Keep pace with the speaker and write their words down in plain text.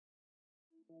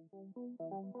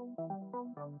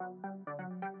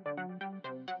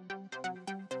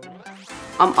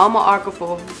I'm Alma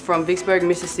Arkafor from Vicksburg,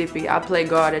 Mississippi. I play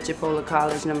guard at Chipola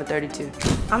College, number 32.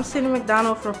 I'm Sydney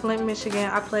McDonald from Flint, Michigan.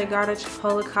 I play guard at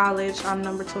Chipola College. I'm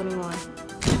number 21.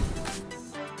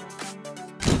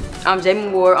 I'm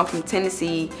Jamie Ward. I'm from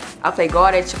Tennessee. I play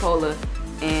guard at Chipola,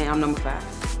 and I'm number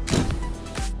 5.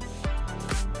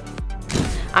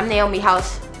 I'm Naomi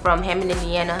House from Hammond,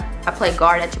 Indiana. I play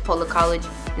guard at Chipola College,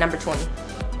 number 20.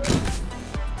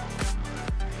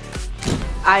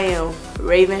 I am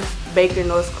Raven Baker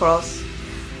Northcross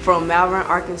from Malvern,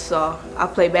 Arkansas. I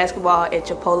play basketball at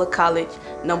Chipola College,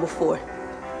 number 4.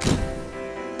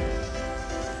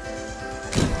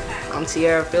 I'm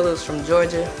Tierra Phillips from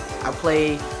Georgia. I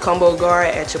play combo guard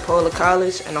at Chipola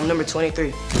College, and I'm number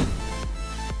 23.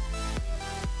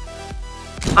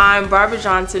 I'm Barbara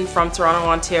Johnson from Toronto,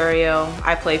 Ontario.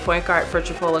 I play point guard for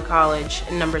Chipola College,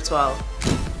 number 12.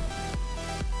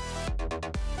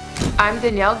 I'm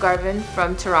Danielle Garvin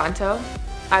from Toronto.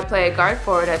 I play guard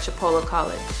forward at Chipola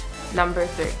College, number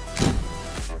 3.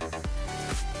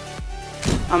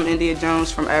 I'm India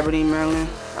Jones from Aberdeen, Maryland.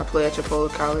 I play at Chipola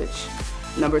College,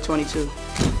 number 22.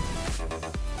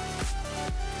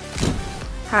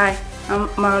 Hi, I'm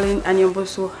Marlene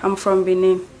Anyamboso. I'm from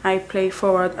Benin. I play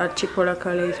forward at Chipola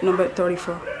College, number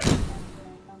 34.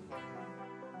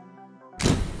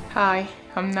 Hi,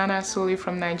 I'm Nana Asuli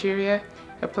from Nigeria.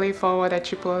 I play forward at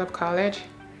Chipola College,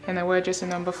 and I wear jersey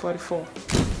number 44.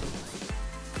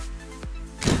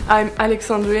 I'm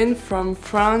Alexandrine from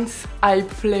France. I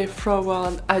play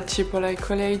forward at Chipola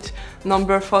College,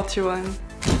 number 41.